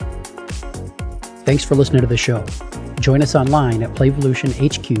Thanks for listening to the show. Join us online at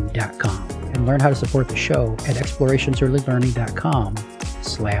playvolutionhq.com and learn how to support the show at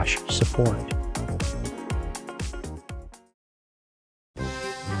explorationsearlylearning.com/support.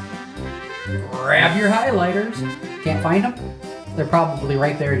 Grab your highlighters. Can't find them? They're probably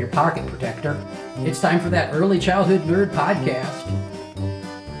right there in your pocket protector. It's time for that Early Childhood Nerd podcast.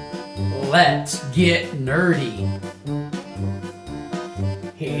 Let's get nerdy.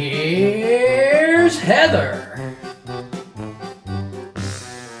 Here's Heather.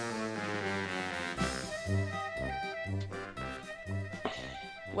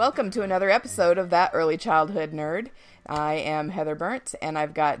 Welcome to another episode of That Early Childhood Nerd. I am Heather Burnt, and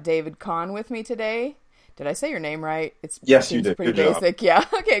I've got David Kahn with me today. Did I say your name right? Yes, you did. Pretty Good basic. job. Yeah.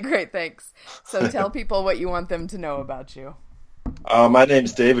 Okay, great. Thanks. So tell people what you want them to know about you. My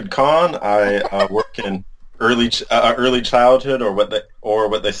name's David Kahn. I work in early childhood, or what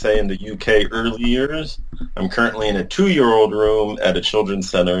they say in the UK, early years. I'm currently in a 2-year-old room at a children's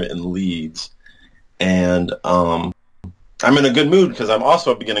center in Leeds, and I'm in a good mood because I'm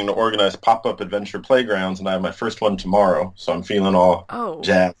also beginning to organize pop-up adventure playgrounds, and I have my first one tomorrow, so I'm feeling all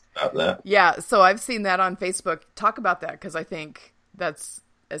jazzed about that. Yeah, so I've seen that on Facebook. Talk about that, because I think that's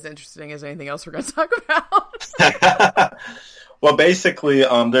as interesting as anything else we're going to talk about. Well, basically,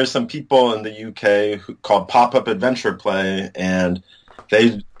 there's some people in the UK called Pop-Up Adventure Play, and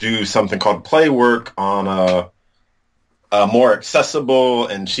they do something called play work on a more accessible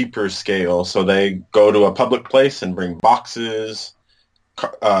and cheaper scale. So they go to a public place and bring boxes,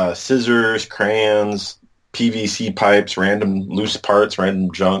 scissors, crayons, PVC pipes, random loose parts,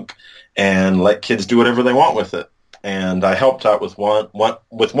 random junk, and let kids do whatever they want with it. And I helped out with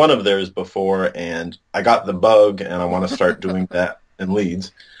one of theirs before, and I got the bug, and I want to start doing that in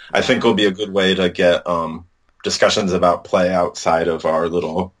Leeds. I think it'll be a good way to get discussions about play outside of our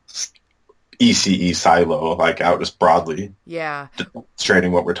little ECE silo, like out just broadly. Yeah.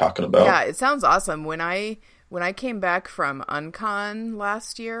 Demonstrating what we're talking about. Yeah, it sounds awesome. When I came back from UnCon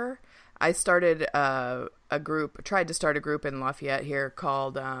last year, I started tried to start a group in Lafayette here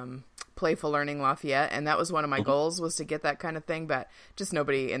called Playful Learning Lafayette, and that was one of my goals, was to get that kind of thing, but just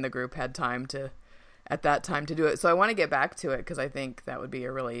nobody in the group had time to do it. So I want to get back to it, because I think that would be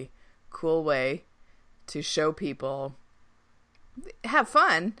a really cool way to show people, have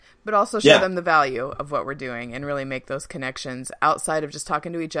fun, but also show them the value of what we're doing and really make those connections outside of just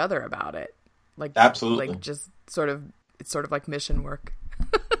talking to each other about it. Like, absolutely. Like just it's sort of like mission work.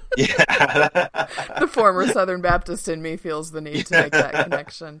 Yeah. The former Southern Baptist in me feels the need to make that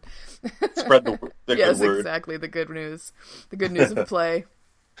connection. Spread the yes, good word. Exactly. The good news of play.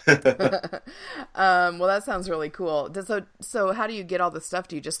 Well, that sounds really cool. So how do you get all this stuff?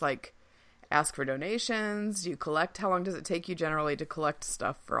 Do you just like ask for donations? Do you collect? How long does it take you generally to collect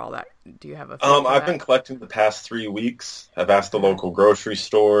stuff for all that? Do you have a I've been collecting the past 3 weeks. I've asked the local grocery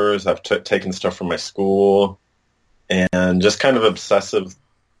stores. I've taken stuff from my school, and just kind of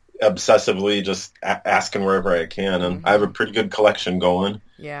obsessively just asking wherever I can. And I have a pretty good collection going.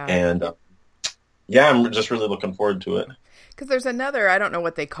 Yeah. And I'm just really looking forward to it. Because there's another, I don't know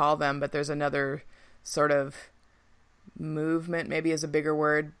what they call them, but there's another sort of movement, maybe is a bigger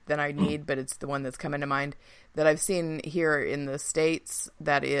word than I need, but it's the one that's coming to mind, that I've seen here in the States,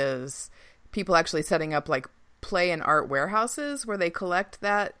 that is people actually setting up like play and art warehouses where they collect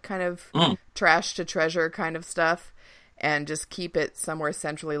that kind of trash to treasure kind of stuff and just keep it somewhere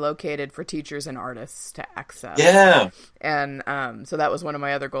centrally located for teachers and artists to access. Yeah. And so that was one of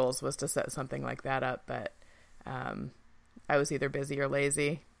my other goals, was to set something like that up, but I was either busy or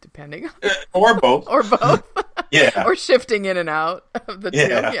lazy, depending on... Or both. Or both. Yeah. Or shifting in and out of the two.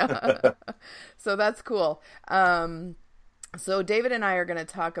 Yeah. So that's cool. So David and I are going to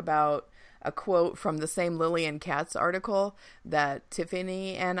talk about a quote from the same Lillian Katz article that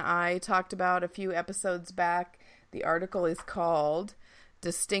Tiffany and I talked about a few episodes back. The article is called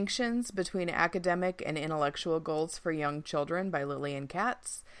Distinctions Between Academic and Intellectual Goals for Young Children by Lillian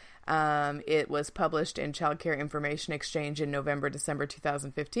Katz. It was published in Child Care Information Exchange in December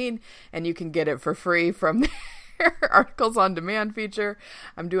 2015, and you can get it for free from their Articles on Demand feature.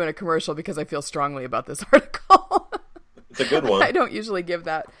 I'm doing a commercial because I feel strongly about this article. It's a good one. I don't usually give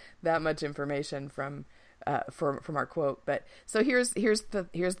that much information from our quote, but so here's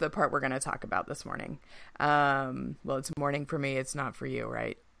the part we're going to talk about this morning. Well, it's morning for me. It's not for you,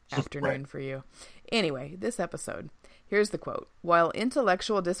 right? Afternoon for you. Anyway, this episode. Here's the quote. While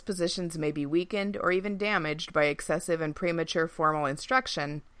intellectual dispositions may be weakened or even damaged by excessive and premature formal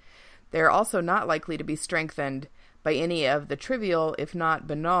instruction, they are also not likely to be strengthened by any of the trivial, if not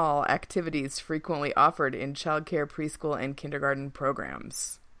banal, activities frequently offered in childcare, preschool, and kindergarten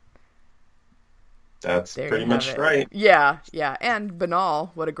programs. That's There pretty you have much it. right. Yeah, yeah. And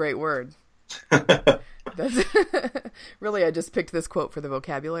banal, what a great word. That's really, I just picked this quote for the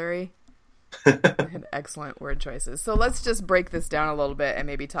vocabulary. And excellent word choices. So let's just break this down a little bit and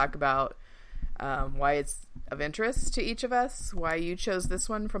maybe talk about why it's of interest to each of us, why you chose this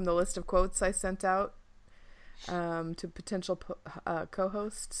one from the list of quotes I sent out to potential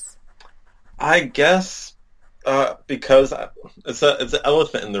co-hosts. I guess because it's an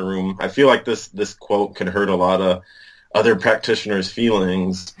elephant in the room. I feel like this quote could hurt a lot of other practitioners'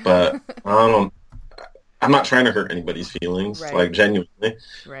 feelings, but I'm not trying to hurt anybody's feelings, Right. like genuinely.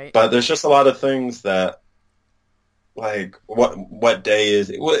 Right. But there's just a lot of things that, like, what day is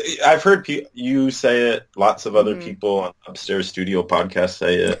it? I've heard you say it. Lots of other people on Upstairs Studio podcast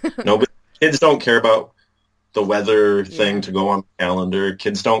say it. No, but kids don't care about the weather thing to go on the calendar.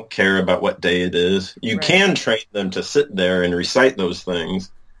 Kids don't care about what day it is. You can train them to sit there and recite those things,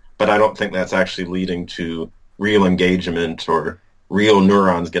 but I don't think that's actually leading to real engagement or real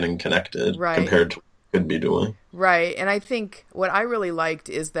neurons getting connected compared to what you could be doing. Right. And I think what I really liked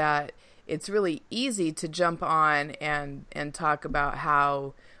is that it's really easy to jump on and talk about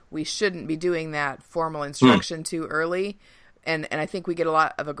how we shouldn't be doing that formal instruction too early. And I think we get a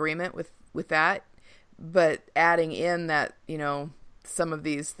lot of agreement with that. But adding in that, you know, some of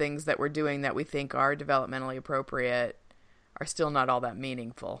these things that we're doing that we think are developmentally appropriate are still not all that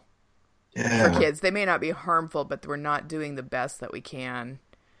meaningful for kids. They may not be harmful, but we're not doing the best that we can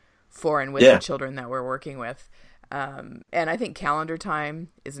for and with the children that we're working with. And I think calendar time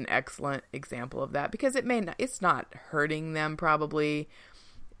is an excellent example of that because it's not hurting them probably.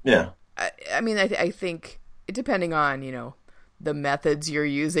 Yeah. I mean, I think depending on, you know, the methods you're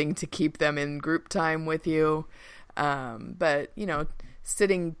using to keep them in group time with you. But, you know,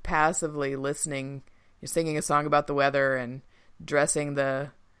 sitting passively listening, you're singing a song about the weather and dressing the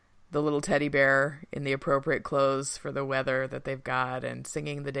little teddy bear in the appropriate clothes for the weather that they've got and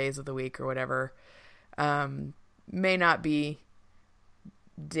singing the days of the week or whatever, may not be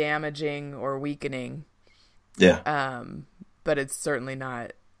damaging or weakening. Yeah. But it's certainly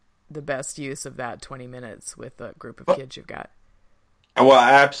not the best use of that 20 minutes with a group of kids you've got. Well,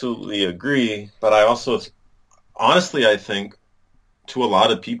 I absolutely agree, but I also, honestly, I think to a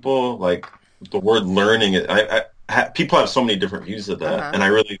lot of people, like the word learning, people have so many different views of that, and I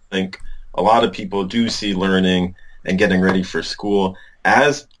really think a lot of people do see learning and getting ready for school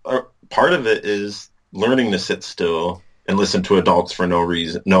as part of it is learning to sit still and listen to adults for no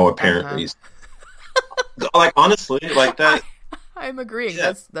reason, no apparent reason. Like honestly, like that. I'm agreeing.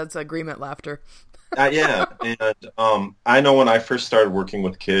 Yeah. That's agreement laughter. Yeah, and I know when I first started working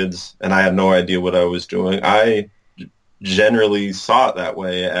with kids and I had no idea what I was doing, I generally saw it that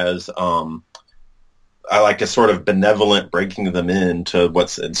way as I like a sort of benevolent breaking them into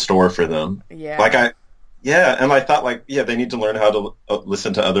what's in store for them. Yeah. And I thought like, they need to learn how to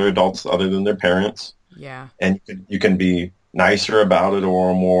listen to other adults other than their parents. Yeah. And you can be nicer about it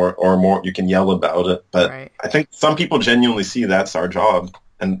or more you can yell about it. But I think some people genuinely see that's our job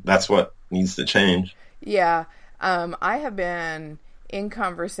and that's what needs to change. Yeah. I have been in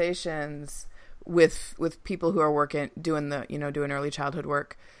conversations with people who are doing early childhood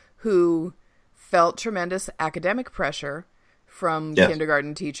work who felt tremendous academic pressure from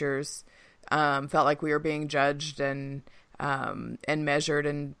kindergarten teachers, felt like we were being judged and measured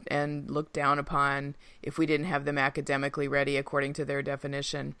and looked down upon if we didn't have them academically ready according to their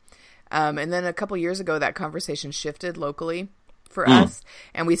definition. And then a couple years ago, that conversation shifted locally for us,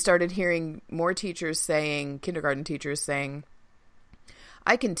 and we started hearing more kindergarten teachers saying,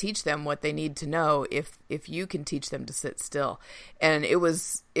 I can teach them what they need to know if you can teach them to sit still. And it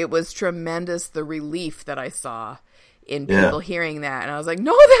was tremendous, the relief that I saw in people hearing that. And I was like,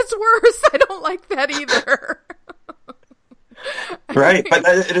 no, that's worse. I don't like that either. Right. But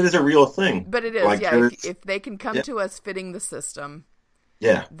it is a real thing. But it is. Like, if they can come to us fitting the system,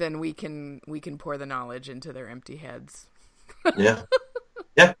 then we can pour the knowledge into their empty heads. Yeah.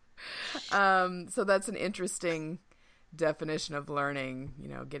 So that's an interesting definition of learning,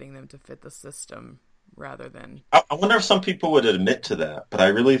 getting them to fit the system rather than... I wonder if some people would admit to that, but I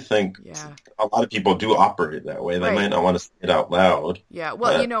really think a lot of people do operate that way. They might not want to say it out loud. Yeah,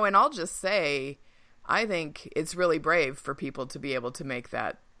 well, and I'll just say, I think it's really brave for people to be able to make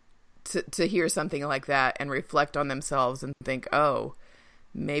that, to hear something like that and reflect on themselves and think, oh,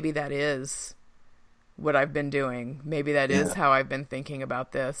 maybe that is what I've been doing. Maybe that is how I've been thinking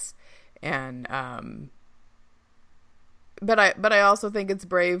about this. And, But I also think it's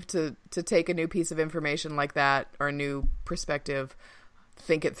brave to take a new piece of information like that or a new perspective,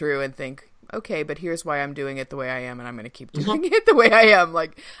 think it through and think, okay, but here's why I'm doing it the way I am, and I'm going to keep doing it the way I am.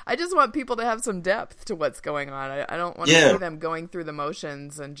 Like, I just want people to have some depth to what's going on. I don't want to see them going through the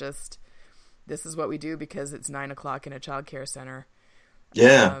motions and just, this is what we do because it's 9:00 in a child care center.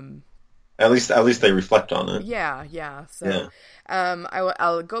 Yeah. At least they reflect on it. Yeah. So,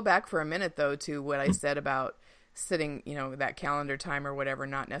 I'll go back for a minute though to what I said about sitting, that calendar time or whatever,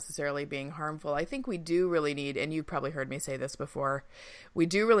 not necessarily being harmful. I think we do really need, and you've probably heard me say this before, we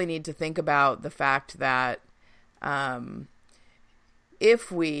do really need to think about the fact that if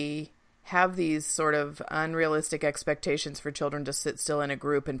we have these sort of unrealistic expectations for children to sit still in a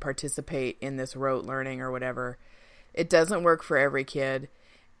group and participate in this rote learning or whatever, it doesn't work for every kid.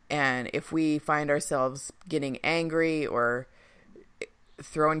 And if we find ourselves getting angry or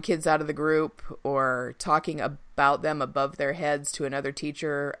throwing kids out of the group or talking about them above their heads to another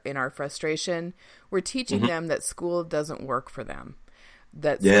teacher in our frustration, we're teaching them that school doesn't work for them,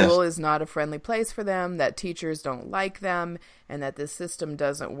 that school is not a friendly place for them, that teachers don't like them, and that this system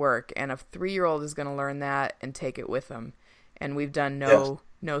doesn't work. And a 3-year-old is going to learn that and take it with them. And we've done no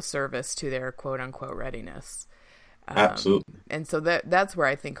service to their quote unquote readiness. Absolutely. And so that's where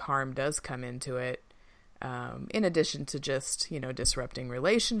I think harm does come into it. In addition to just, disrupting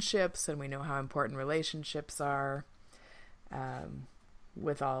relationships, and we know how important relationships are,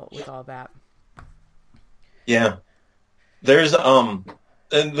 with all that. Yeah. There's, and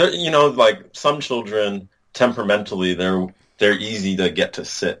there, like some children temperamentally, they're easy to get to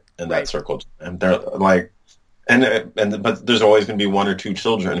sit in that circle. And they're like, but there's always going to be 1 or 2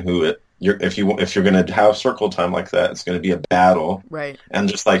 children who if you're going to have circle time like that, it's going to be a battle. Right. And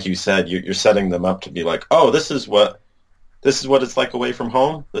just like you said, you're setting them up to be like, oh, this is what it's like away from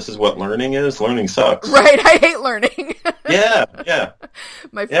home. This is what learning is. Learning sucks. Right. I hate learning. Yeah.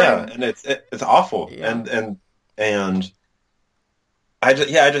 My friend. Yeah. And it's awful. Yeah. And I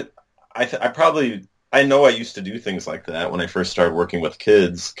know I used to do things like that when I first started working with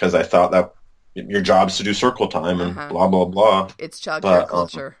kids, because I thought that your job is to do circle time and blah, blah, blah. It's childcare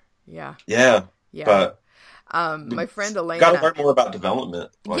culture. Yeah. But my friend Elena, got to learn more about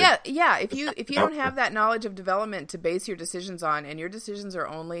development. Yeah. If you don't have that knowledge of development to base your decisions on, and your decisions are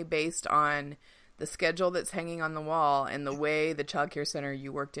only based on the schedule that's hanging on the wall and the way the childcare center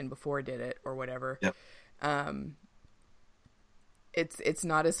you worked in before did it or whatever, it's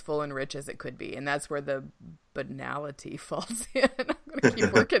not as full and rich as it could be, and that's where the banality falls in. I'm going to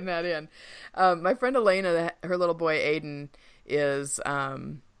keep working that in. My friend Elena, her little boy Aiden is,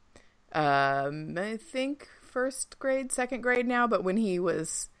 I think first grade, second grade now, but when he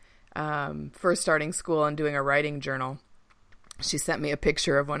was first starting school and doing a writing journal, she sent me a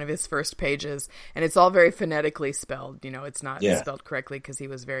picture of one of his first pages, and it's all very phonetically spelled. It's not spelled correctly because he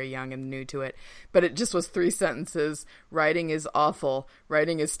was very young and new to it, but it just was 3 sentences. Writing is awful.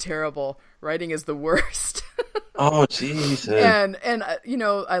 Writing is terrible. Writing is the worst. Oh, Jesus. And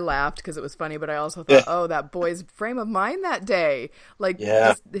I laughed because it was funny, but I also thought, oh, that boy's frame of mind that day. Like,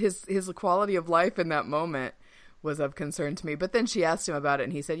 his quality of life in that moment was of concern to me. But then she asked him about it,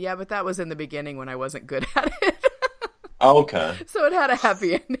 and he said, yeah, but that was in the beginning when I wasn't good at it. Okay. So it had a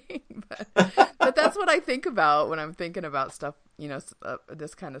happy ending. But that's what I think about when I'm thinking about stuff,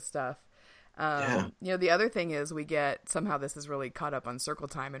 this kind of stuff. The other thing is somehow this is really caught up on circle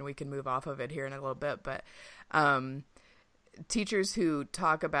time, and we can move off of it here in a little bit, but teachers who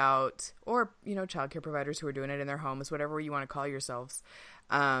talk about, or, childcare providers who are doing it in their homes, whatever you want to call yourselves,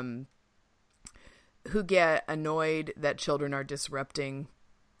 who get annoyed that children are disrupting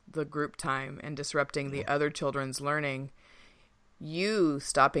the group time and disrupting the other children's learning, you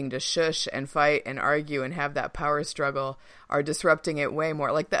stopping to shush and fight and argue and have that power struggle are disrupting it way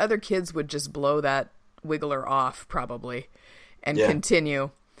more. Like, the other kids would just blow that wiggler off probably and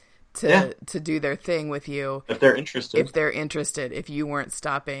continue to do their thing with you. If they're interested. If you weren't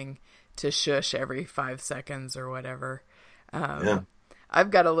stopping to shush every 5 seconds or whatever. I've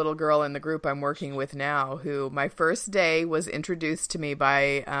got a little girl in the group I'm working with now who my first day was introduced to me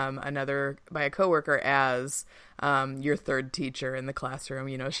by a coworker as your third teacher in the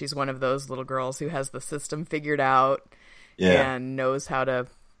classroom. She's one of those little girls who has the system figured out and knows how to,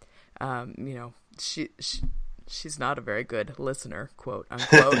 she's not a very good listener, quote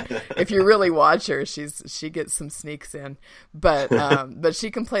unquote. If you really watch her, she gets some sneaks in, but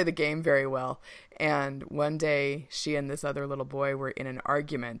she can play the game very well. And one day she and this other little boy were in an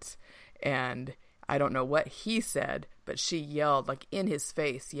argument, and I don't know what he said, but she yelled, like in his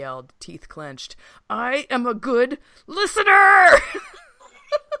face, teeth clenched, "I am a good listener."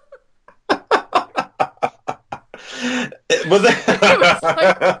 It was like,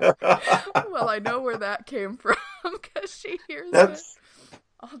 well, I know where that came from because she hears it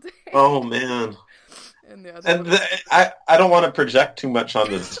all day. Oh man. And the other I don't want to project too much on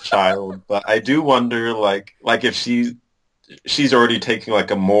this child, but I do wonder like if she's already taking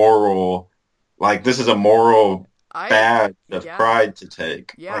like a moral, like this is a moral badge of pride to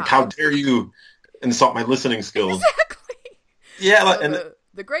take. Yeah. Like how dare you insult my listening skills? Exactly. Yeah, so and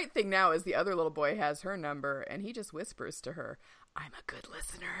the great thing now is the other little boy has her number, and he just whispers to her, "I'm a good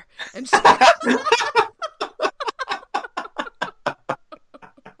listener," and she.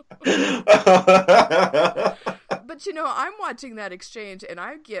 But I'm watching that exchange, and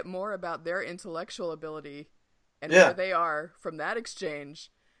I get more about their intellectual ability and where they are from that exchange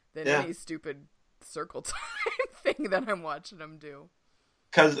than any stupid circle time thing that I'm watching them do.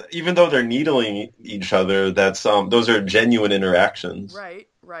 Because even though they're needling each other, that's those are genuine interactions. Right.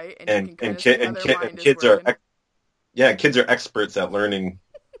 And kids are kids are experts at learning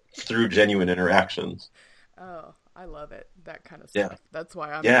through genuine interactions. Oh, I love it. That kind of stuff. Yeah. That's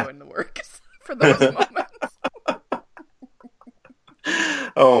why I'm doing the work for those moments.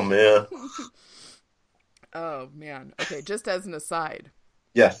 Oh man. Oh man. Okay, just as an aside.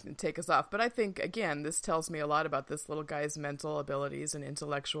 Yes. And take us off. But I think, again, this tells me a lot about this little guy's mental abilities and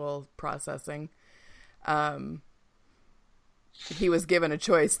intellectual processing. He was given a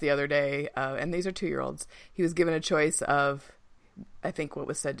choice the other day, and these are 2-year-olds. He was given a choice of, I think what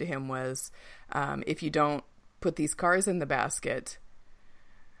was said to him was, if you don't put these cars in the basket,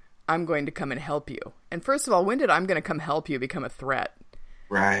 I'm going to come and help you. And first of all, when did "I'm going to come help you" become a threat?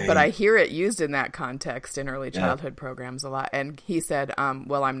 Right. But I hear it used in that context in early childhood programs a lot. And he said,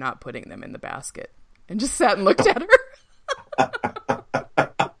 well, I'm not putting them in the basket. And just sat and looked at her.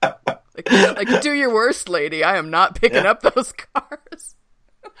 like, do your worst, lady. I am not picking up those cars.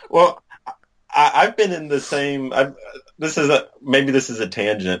 Well, I've been in the same... maybe this is a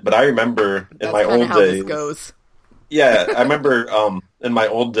tangent, but I remember in my old days... That's how this goes. Yeah, I remember in my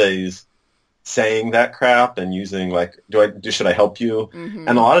old days... saying that crap and using like, should I help you? Mm-hmm.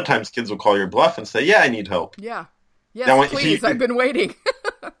 And a lot of times kids will call your bluff and say, yeah, I need help. Yeah. Yes, please. I've been waiting.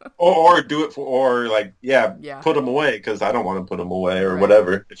 or do it put them away because I don't want to put them away or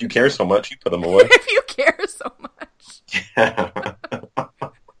whatever. If you care so much, you put them away. If you care so much. Yeah.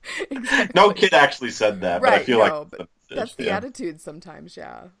 Exactly. No kid actually said that, but I feel like that's the attitude sometimes.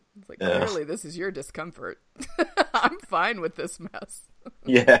 Yeah. It's like, clearly this is your discomfort. I'm fine with this mess.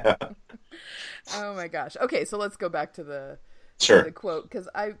 Yeah. Oh my gosh. Okay, so let's go back to the quote, because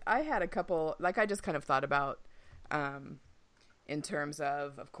I had a couple, like I just kind of thought about in terms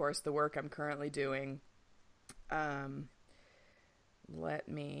of course, the work I'm currently doing. Let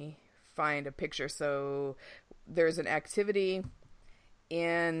me find a picture. So there's an activity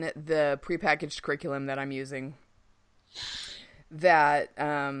in the prepackaged curriculum that I'm using that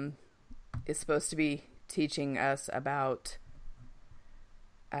is supposed to be teaching us about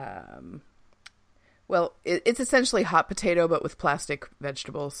it's essentially hot potato but with plastic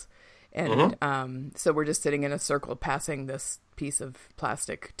vegetables, and so we're just sitting in a circle passing this piece of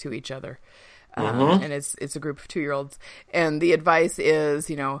plastic to each other, and it's a group of 2-year-olds, and the advice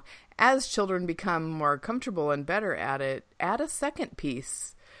is, as children become more comfortable and better at it, add a second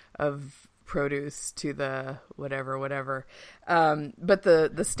piece of produce to the whatever. But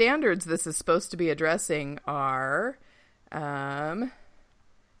the standards this is supposed to be addressing are, God,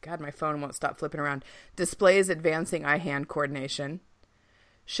 my phone won't stop flipping around. Displays advancing eye-hand coordination.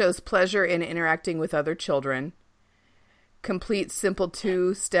 Shows pleasure in interacting with other children. Complete simple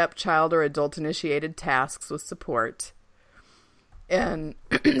 2-step child or adult-initiated tasks with support. And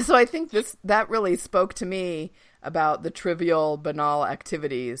so I think that really spoke to me about the trivial, banal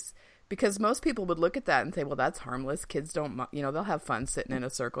activities, because most people would look at that and say, well, that's harmless. Kids don't, they'll have fun sitting in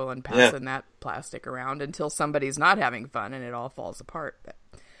a circle and passing that plastic around until somebody's not having fun and it all falls apart.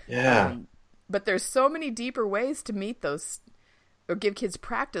 But there's so many deeper ways to meet those or give kids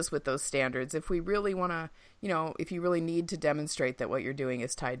practice with those standards. If we really want to, if you really need to demonstrate that what you're doing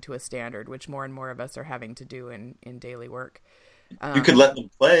is tied to a standard, which more and more of us are having to do in daily work. You could let them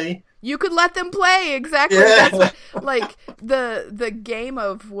play. You could let them play, exactly. Yeah. That's like the game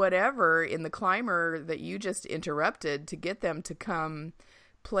of whatever in the climber that you just interrupted to get them to come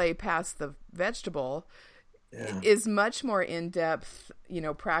play past the vegetable is much more in-depth,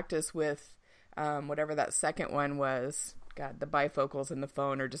 practice with whatever that second one was. God, the bifocals and the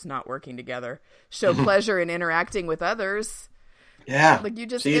phone are just not working together. Show pleasure in interacting with others. Yeah. Like you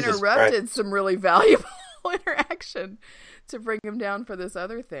just interrupted some really valuable interaction to bring him down for this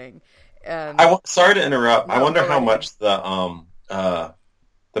other thing. And sorry to interrupt. No, I wonder how much the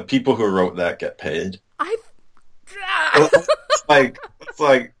people who wrote that get paid. It's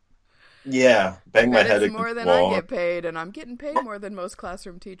like Yeah, bang my head It's against more the than wall. I get paid, and I'm getting paid more than most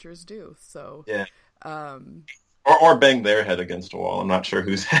classroom teachers do. So, Yeah, um, or bang their head against a wall. I'm not sure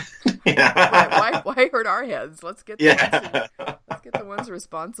whose head. right? Yeah, Why hurt our heads? Let's get yeah, the ones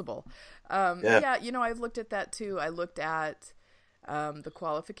responsible. yeah, Yeah, I've looked at that too. I looked at the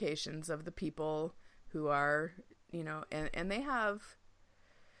qualifications of the people who are, and they have.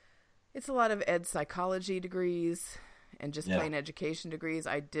 It's a lot of ed psychology degrees and just plain education degrees.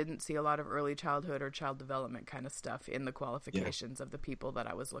 I didn't see a lot of early childhood or child development kind of stuff in the qualifications of the people that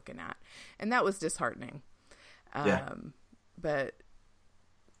I was looking at. And that was disheartening. But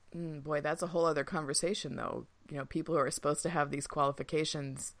boy, that's a whole other conversation though. People who are supposed to have these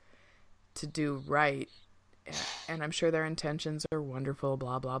qualifications to do right. And I'm sure their intentions are wonderful,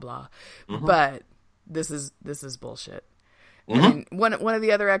 blah, blah, blah. Mm-hmm. But this is bullshit. Mm-hmm. I mean, one of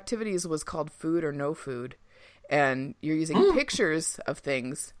the other activities was called Food or No Food, and you're using pictures of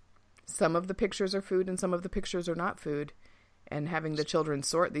things. Some of the pictures are food and some of the pictures are not food, and having the children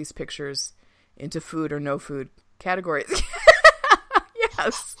sort these pictures into food or no food categories.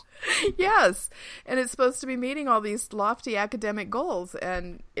 Yes. And it's supposed to be meeting all these lofty academic goals,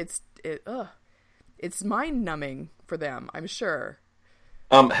 and it's mind-numbing for them, I'm sure.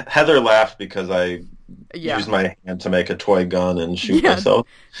 Heather laughed because I used my hand to make a toy gun and shoot myself.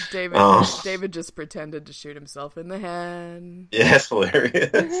 David just pretended to shoot himself in the head. Yeah, it's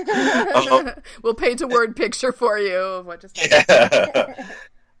hilarious. We'll paint a word picture for you of what just happened.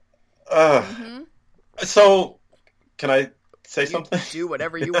 Yeah. So, can I say something? Do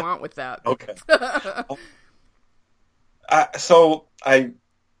whatever you want with that. Okay.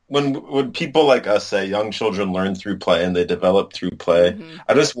 When people like us say young children learn through play and they develop through play,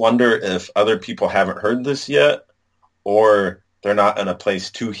 I just wonder if other people haven't heard this yet, or they're not in a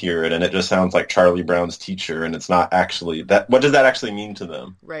place to hear it, and it just sounds like Charlie Brown's teacher, and it's not actually that. What does that actually mean to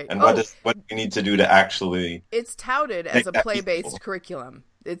them? Right. And what do you need to do to actually? It's touted as a play-based curriculum.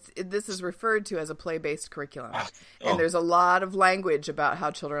 This is referred to as a play-based curriculum, and there's a lot of language about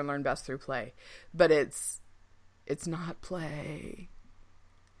how children learn best through play, but it's not play.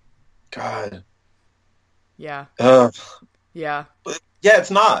 God. Yeah. Yeah, it's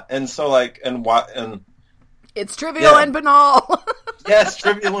not. And so it's trivial and banal. Yes,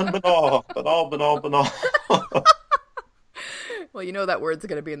 trivial and banal. Banal. Well, that word's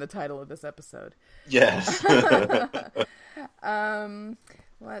going to be in the title of this episode. Yes.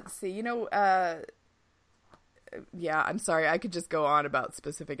 Let's see. I'm sorry. I could just go on about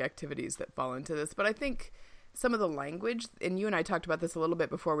specific activities that fall into this, but I think some of the language, and you and I talked about this a little bit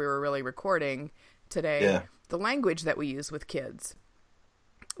before we were really recording today, the language that we use with kids,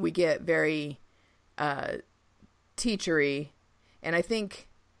 we get very teachery, and I think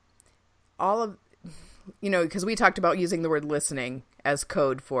all of, because we talked about using the word listening as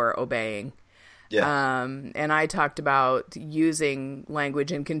code for obeying. Yeah. And I talked about using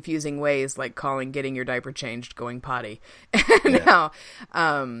language in confusing ways, like calling getting your diaper changed going potty. Now,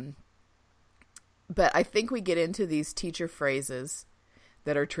 but I think we get into these teacher phrases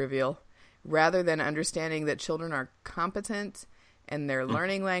that are trivial rather than understanding that children are competent and they're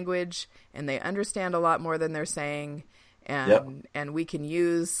learning language and they understand a lot more than they're saying. And we can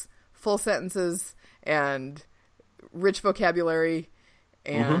use full sentences and rich vocabulary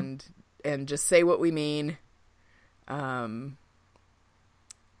and just say what we mean.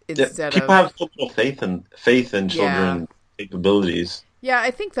 Instead people have total faith in children's capabilities. Yeah,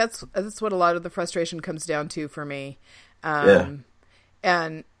 I think that's what a lot of the frustration comes down to for me. And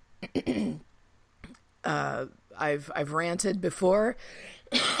I've ranted before,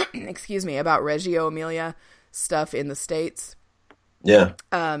 excuse me, about Reggio Emilia stuff in the States. Yeah.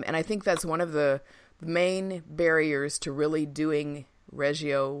 And I think that's one of the main barriers to really doing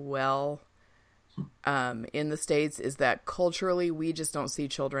Reggio well in the States is that culturally we just don't see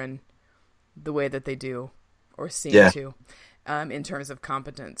children the way that they do or seem to. In terms of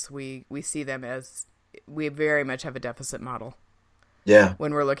competence, we see them as, we very much have a deficit model. Yeah.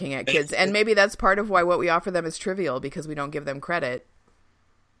 When we're looking at kids. And maybe that's part of why what we offer them is trivial, because we don't give them credit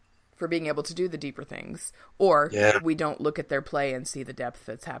for being able to do the deeper things. Or we don't look at their play and see the depth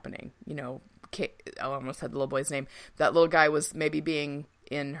that's happening. I almost had the little boy's name. That little guy was maybe being,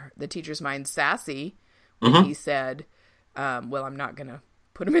 in the teacher's mind, sassy when he said, well, I'm not going to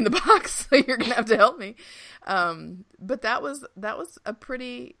put him in the box, so you're gonna have to help me. But that was a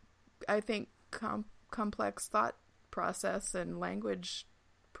pretty, I think, complex thought process and language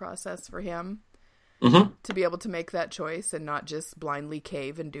process for him to be able to make that choice and not just blindly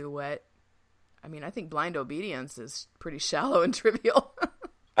cave and do what. I mean, I think blind obedience is pretty shallow and trivial.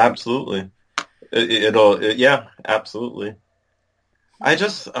 Absolutely. Absolutely. I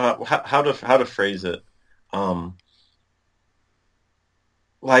just how to phrase it.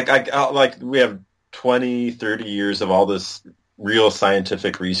 Like we have 20, 30 years of all this real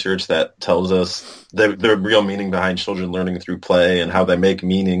scientific research that tells us the real meaning behind children learning through play and how they make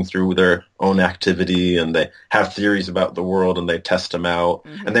meaning through their own activity, and they have theories about the world and they test them out.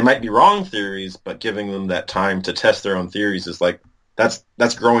 Mm-hmm. And they might be wrong theories, but giving them that time to test their own theories is like that's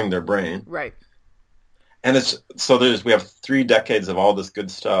growing their brain. Right. And we have 3 decades of all this good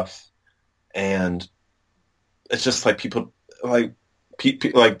stuff, and it's just like people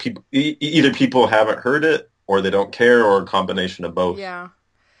either people haven't heard it or they don't care, or a combination of both. Yeah.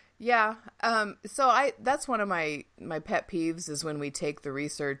 So that's one of my pet peeves is when we take the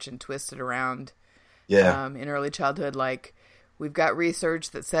research and twist it around. Yeah. In early childhood, like we've got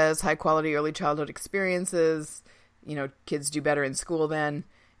research that says high quality early childhood experiences, kids do better in school then,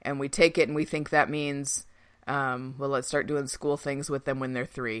 and we take it and we think that means, well, let's start doing school things with them when they're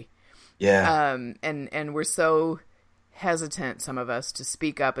 3. Yeah. And we're so hesitant, some of us, to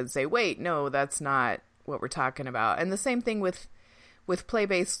speak up and say, wait, no, that's not what we're talking about. And the same thing with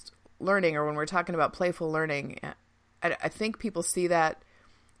play-based learning, or when we're talking about playful learning. I think people see that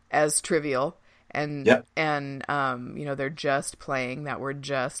as trivial, and yep. and they're just playing. That word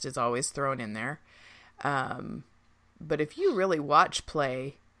 "just" is always thrown in there. But if you really watch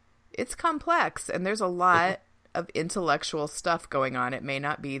play, it's complex, and there's a lot of intellectual stuff going on. It may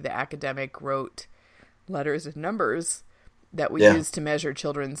not be the academic rote letters and numbers that we use to measure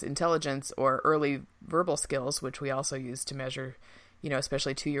children's intelligence or early verbal skills, which we also use to measure,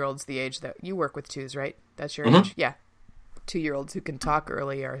 especially 2-year-olds, the age that you work with 2s, right? That's your age? Yeah. 2-year-olds who can talk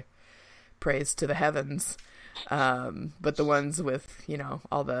early are praised to the heavens. But the ones with,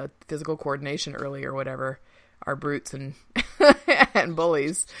 all the physical coordination early or whatever are brutes and and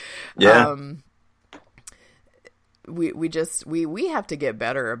bullies. Yeah. We have to get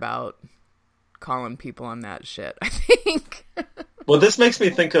better about calling people on that shit, I think. Well, this makes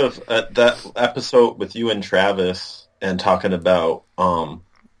me think of that episode with you and Travis, and talking about the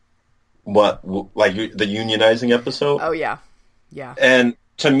unionizing episode. Oh yeah. And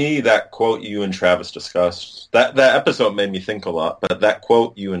to me, that quote you and Travis discussed, that episode made me think a lot. But that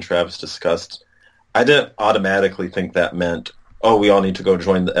quote you and Travis discussed, I didn't automatically think that meant, oh, we all need to go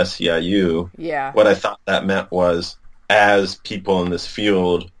join the SEIU. Yeah. What I thought that meant was, as people in this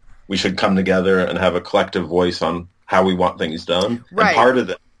field, we should come together and have a collective voice on how we want things done. Right. And part of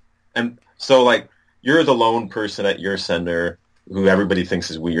that. And so, you're the lone person at your center who everybody thinks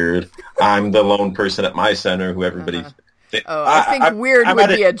is weird. I'm the lone person at my center who everybody I think weird would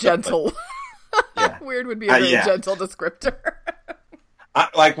be a gentle... Weird would be a very gentle descriptor.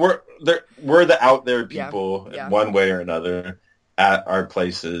 We're the out there people in one way or another at our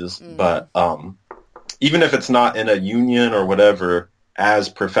places. Mm-hmm. But even if it's not in a union or whatever, as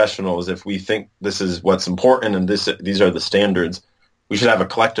professionals, if we think this is what's important and these are the standards, we should have a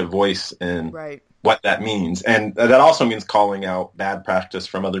collective voice in what that means. And that also means calling out bad practice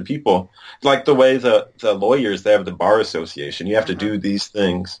from other people. Like the way the lawyers, they have the bar association. You have to do these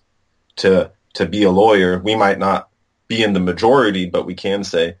things to be a lawyer. We might not be in the majority, but we can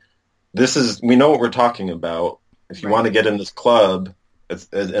say, we know what we're talking about. If you want to get in this club, it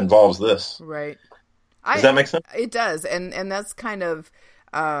involves this. Right. Does that make sense? It does. And that's kind of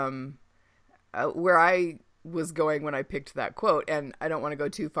where I was going when I picked that quote. And I don't want to go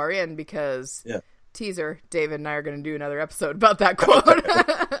too far in because teaser, David and I are going to do another episode about that quote.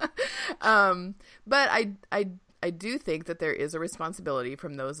 But I do think that there is a responsibility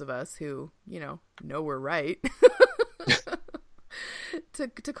from those of us who, know we're right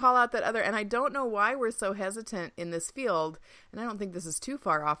to call out that other. And I don't know why we're so hesitant in this field. And I don't think this is too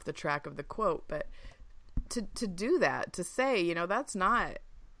far off the track of the quote, but to do that, to say, that's not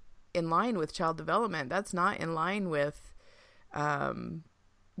in line with child development. That's not in line with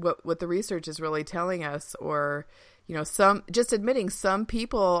what the research is really telling us, or, just admitting some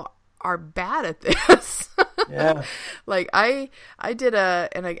people are bad at this. Yeah. I did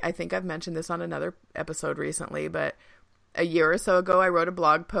I think I've mentioned this on another episode recently, but a year or so ago, I wrote a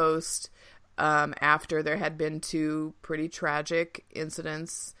blog post after there had been 2 pretty tragic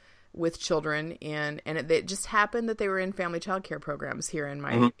incidents with children, and it just happened that they were in family child care programs here in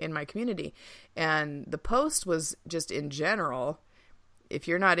my community. And the post was just in general, if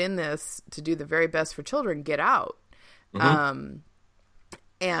you're not in this to do the very best for children, get out. Mm-hmm.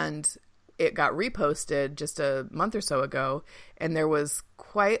 And it got reposted just a month or so ago, and there was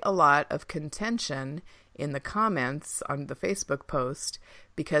quite a lot of contention in the comments on the Facebook post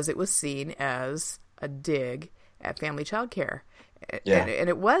because it was seen as a dig at family child care. Yeah. And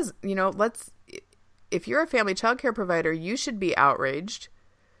it was, if you're a family childcare provider, you should be outraged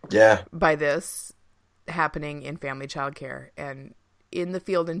by this happening in family childcare. And in the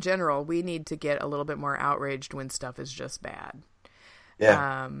field in general, we need to get a little bit more outraged when stuff is just bad.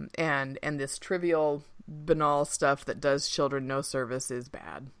 Yeah. And this trivial, banal stuff that does children no service is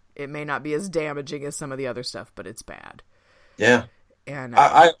bad. It may not be as damaging as some of the other stuff, but it's bad. Yeah. And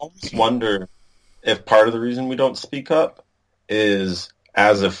I always wonder if part of the reason we don't speak up is,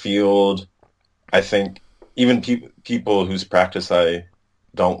 as a field, I think even people whose practice I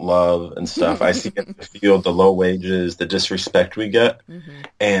don't love and stuff, I see in the field the low wages, the disrespect we get. Mm-hmm.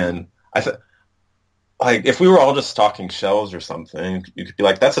 And I thought, like, if we were all just stocking shelves or something, you could be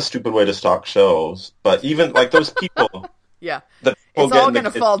like, that's a stupid way to stock shelves. But even, like, those people... yeah. It's all going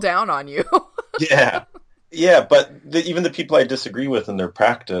to fall down on you. Yeah. Yeah, but even the people I disagree with in their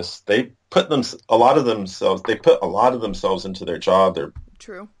practice, they put a lot of themselves into their job.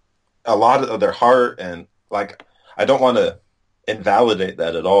 True. A lot of their heart, and, like, I don't want to invalidate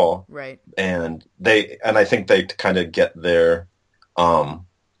that at all. Right. And I think they kind of get their...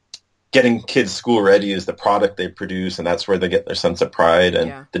 getting kids school ready is the product they produce, and that's where they get their sense of pride.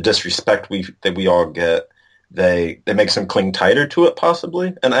 And the disrespect that we all get, they make them cling tighter to it,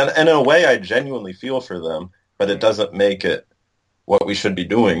 possibly. And in a way, I genuinely feel for them, but it doesn't make it what we should be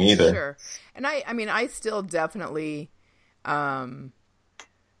doing either. Sure. And I mean, I still definitely have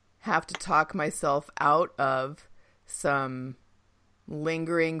to talk myself out of some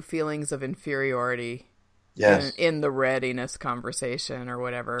lingering feelings of inferiority. Yes. In the readiness conversation or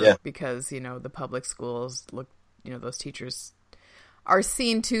whatever, because, the public schools those teachers are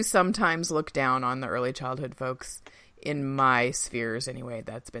seen to sometimes look down on the early childhood folks. In my spheres, anyway,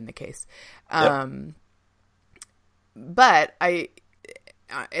 that's been the case. But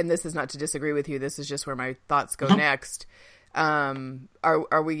and this is not to disagree with you, this is just where my thoughts go next.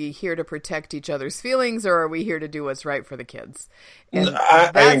 Are we here to protect each other's feelings, or are we here to do what's right for the kids? And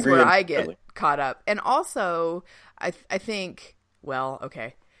that's I agree where I get caught up. And also, I think, well,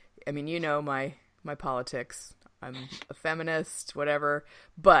 okay, I mean, my politics. I'm a feminist, whatever,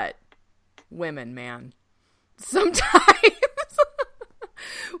 but women, man, sometimes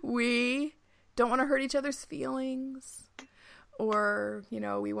we don't want to hurt each other's feelings, or,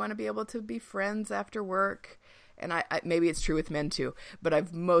 we want to be able to be friends after work. And I maybe it's true with men too, but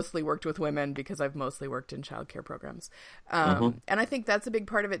I've mostly worked with women because I've mostly worked in childcare programs. And I think that's a big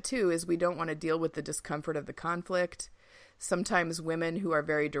part of it too, is we don't want to deal with the discomfort of the conflict. Sometimes women who are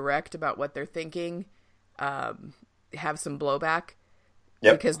very direct about what they're thinking have some blowback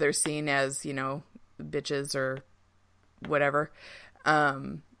because they're seen as, bitches or whatever.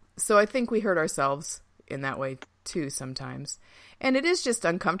 So I think we hurt ourselves in that way too sometimes. And it is just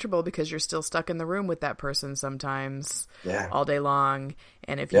uncomfortable because you're still stuck in the room with that person sometimes all day long.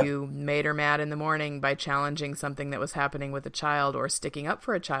 And if you made her mad in the morning by challenging something that was happening with a child or sticking up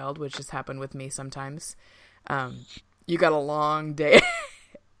for a child, which has happened with me sometimes, you got a long day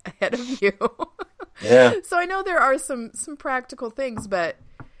ahead of you. So I know there are some practical things, but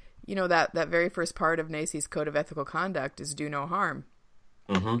that very first part of NAEYC's Code of Ethical Conduct is do no harm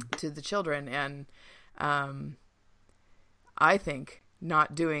to the children. And I think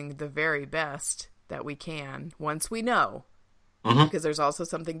not doing the very best that we can once we know, because there's also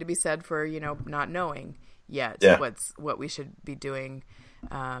something to be said for, not knowing yet what we should be doing.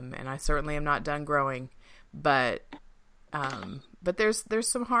 And I certainly am not done growing, but there's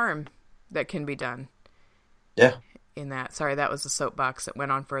some harm that can be done. In that. Sorry, that was a soapbox that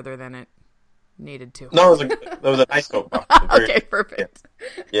went on further than it needed to. No, that was a nice soapbox. Okay, perfect.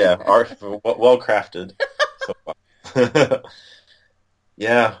 Well crafted soapbox.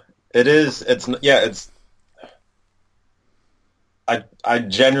 It is. I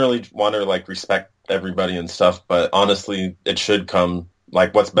generally want to respect everybody and stuff, but honestly, it should come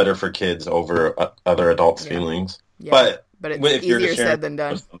what's better for kids over other adults' feelings. But it's if you're easier said than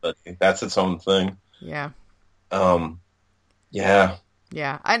done. Somebody, that's its own thing. Yeah. Yeah.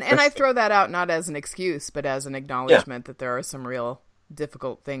 And I throw that out not as an excuse, but as an acknowledgement that there are some real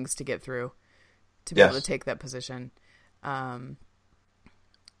difficult things to get through to be able to take that position. But,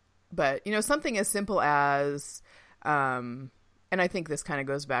 something as simple as, and I think this kind of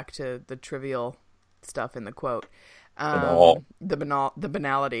goes back to the trivial stuff in the quote, the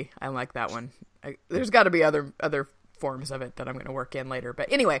banality. I like that one. There's got to be other forms of it that I'm going to work in later.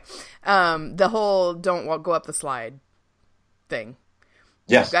 But anyway, the whole don't go up the slide thing.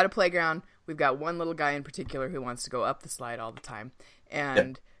 Yes. We've got a playground. We've got one little guy in particular who wants to go up the slide all the time.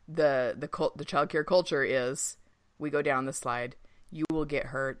 And the childcare culture is we go down the slide. You will get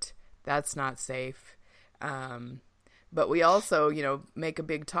hurt. That's not safe. But we also, make a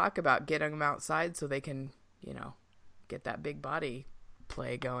big talk about getting them outside so they can, get that big body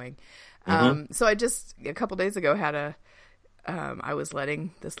play going. So I just, a couple days ago, I was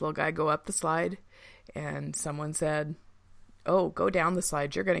letting this little guy go up the slide, and someone said, "Oh, go down the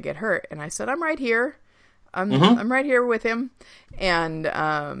slide. You're going to get hurt." And I said, "I'm right here. I'm right here with him." And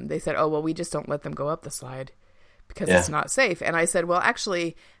they said, "Oh, well, we just don't let them go up the slide because it's not safe." And I said, "Well,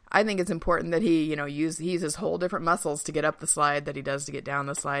 actually, I think it's important that he, he uses whole different muscles to get up the slide that he does to get down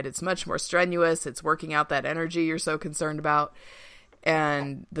the slide. It's much more strenuous. It's working out that energy you're so concerned about.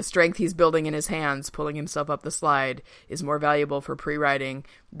 And the strength he's building in his hands, pulling himself up the slide, is more valuable for pre-riding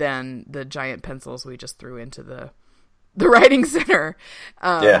than the giant pencils we just threw into the riding center."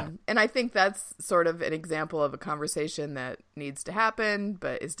 And I think that's sort of an example of a conversation that needs to happen,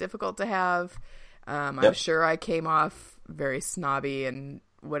 but is difficult to have. I'm sure I came off very snobby and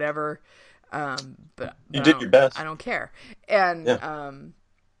whatever, but you did your best. I don't care. And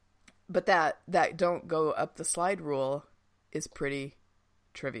but that don't go up the slide rule is pretty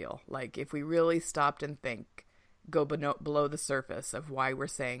trivial. Like, if we really stopped and go below the surface of why we're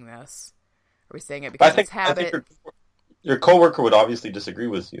saying this. Are we saying it because it's habit? I think your coworker would obviously disagree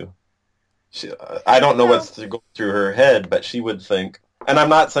with you. I don't know what's to go through her head, but she would think, and I'm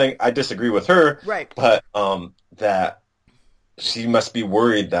not saying I disagree with her, right? But that she must be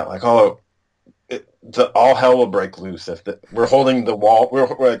worried that, like, all hell will break loose if we're holding the wall,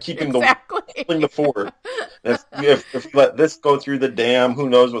 we're keeping holding the fort. If we let this go through the dam, who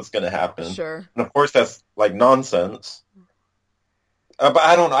knows what's going to happen? Sure. And of course, that's like nonsense. But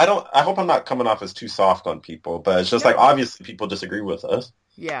I hope I'm not coming off as too soft on people. But it's just like, obviously people disagree with us.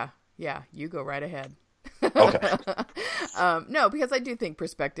 Yeah. You go right ahead. Okay. No, because I do think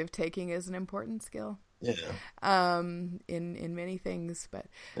perspective taking is an important skill. Yeah. In many things, but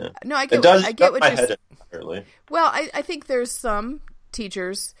yeah. No, I get what you're saying. Entirely. Well, I think there's some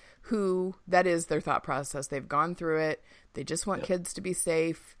teachers who that is their thought process. They've gone through it. They just want kids to be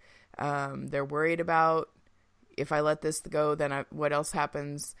safe. They're worried about, if I let this go, then what else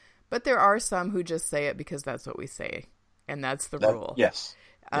happens? But there are some who just say it because that's what we say, and that's the rule. Yes.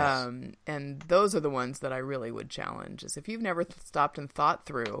 And those are the ones that I really would challenge, is if you've never stopped and thought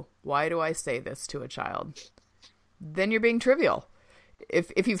through, why do I say this to a child? Then you're being trivial.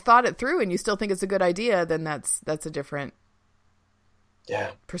 If you've thought it through and you still think it's a good idea, then that's a different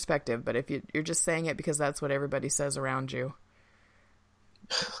perspective. But if you're just saying it because that's what everybody says around you.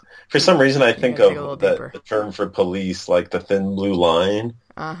 For some reason, I think of the term for police, like the thin blue line.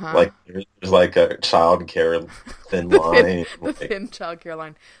 Like there's like a child care thin line. Thin child care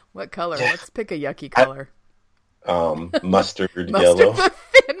line. What color? Let's pick a yucky color. Mustard yellow. The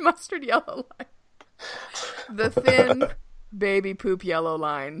thin mustard yellow line. The thin baby poop yellow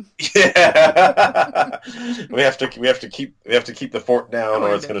line. Yeah. we have to keep the fort down,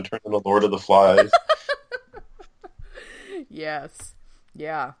 or it's going to turn into Lord of the Flies. Yes.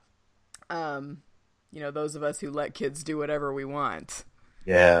 Yeah. Those of us who let kids do whatever we want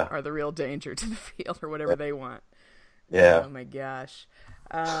are the real danger to the field, or whatever they want. Yeah. Oh my gosh.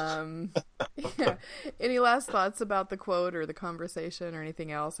 Any last thoughts about the quote or the conversation or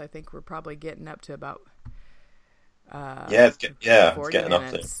anything else? I think we're probably getting up to about it's getting minutes,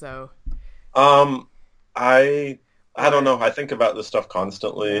 up there. So I don't know. I think about this stuff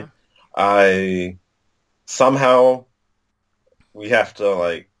constantly. Somehow we have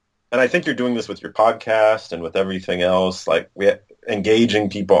to, and I think you're doing this with your podcast and with everything else, engaging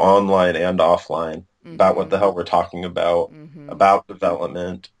people online and offline about what the hell we're talking about, about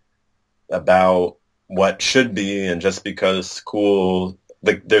development, about what should be, and just because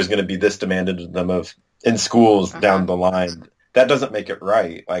there's going to be this demanded of them in schools down the line, that doesn't make it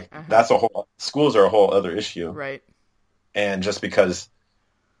right. Schools are a whole other issue. Right. And just because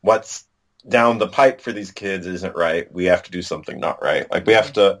what's down the pipe for these kids isn't right, we have to do something not right. We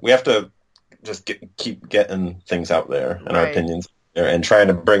have to just keep getting things out there and our opinions there, and trying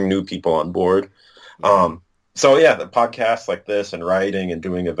to bring new people on board. So the podcasts like this, and writing and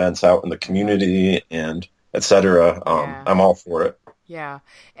doing events out in the community and etc. I'm all for it. Yeah.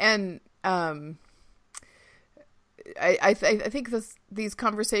 And I think these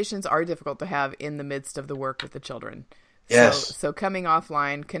conversations are difficult to have in the midst of the work with the children. Yes. So coming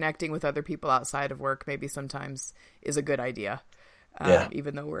offline, connecting with other people outside of work, maybe sometimes is a good idea.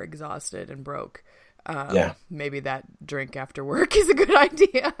 Even though we're exhausted and broke. Maybe that drink after work is a good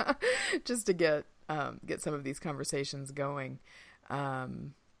idea, just to get some of these conversations going. But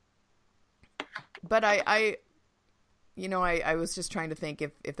I was just trying to think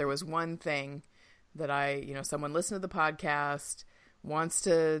if there was one thing that someone listened to the podcast, wants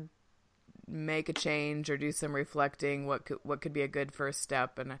to, make a change or do some reflecting, what could be a good first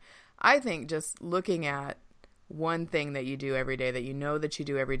step. And I think just looking at one thing that you do every day, that you know that you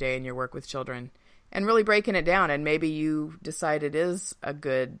do every day in your work with children, and really breaking it down, and maybe you decide it is a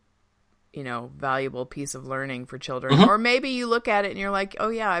good, valuable piece of learning for children. Or maybe you look at it and you're like, oh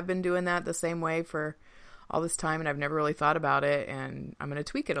yeah, I've been doing that the same way for all this time and I've never really thought about it, and I'm going to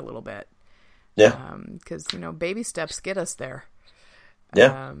tweak it a little bit. Yeah. Because, baby steps get us there.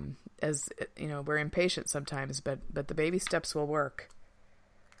 Yeah. As we're impatient sometimes, but the baby steps will work.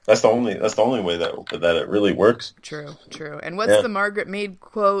 That's the only way that it really works. True. And what's the Margaret Mead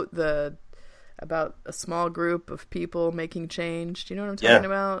quote, about a small group of people making change? Do you know what I'm talking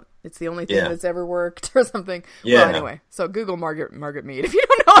about? It's the only thing that's ever worked, or something. Yeah. Well, anyway, so Google Margaret Mead. If you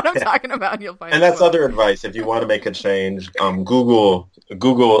don't know what I'm talking about, you'll find. And that's other advice. If you want to make a change, Google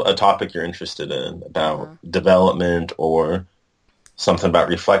a topic you're interested in about development, or something about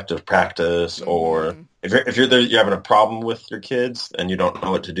reflective practice, or if you're having a problem with your kids and you don't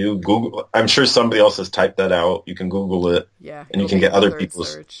know what to do, Google. I'm sure somebody else has typed that out. You can Google it, and you can get other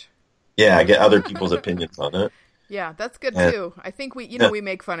people's. Get other people's opinions on it. Yeah, that's good too. I think we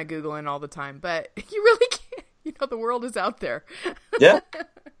make fun of Googling all the time, but you really can't. The world is out there. Yeah.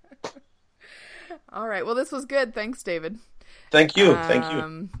 All right. Well, this was good. Thanks, David. Thank you.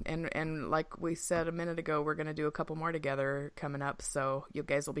 And like we said a minute ago, we're going to do a couple more together coming up, so you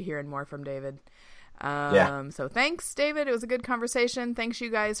guys will be hearing more from David. So thanks, David. It was a good conversation. Thanks, you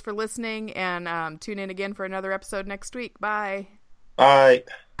guys, for listening, and tune in again for another episode next week. Bye. Bye.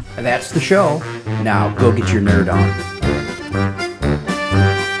 And that's the show. Now go get your nerd on.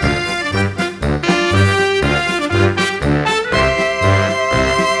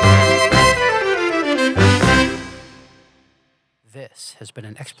 This has been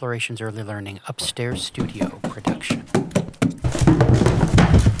an Explorations Early Learning Upstairs Studio production.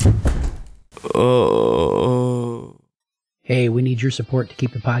 Hey, we need your support to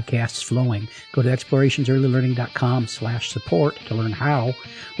keep the podcasts flowing. Go to explorationsearlylearning.com/support to learn how.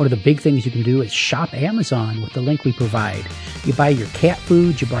 One of the big things you can do is shop Amazon with the link we provide. You buy your cat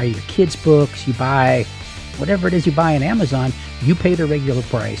food, you buy your kids' books, you buy whatever it is you buy on Amazon, you pay the regular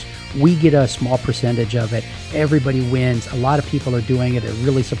price. We get a small percentage of it. Everybody wins. A lot of people are doing it. It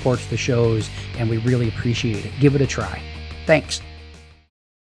really supports the shows, and we really appreciate it. Give it a try. Thanks.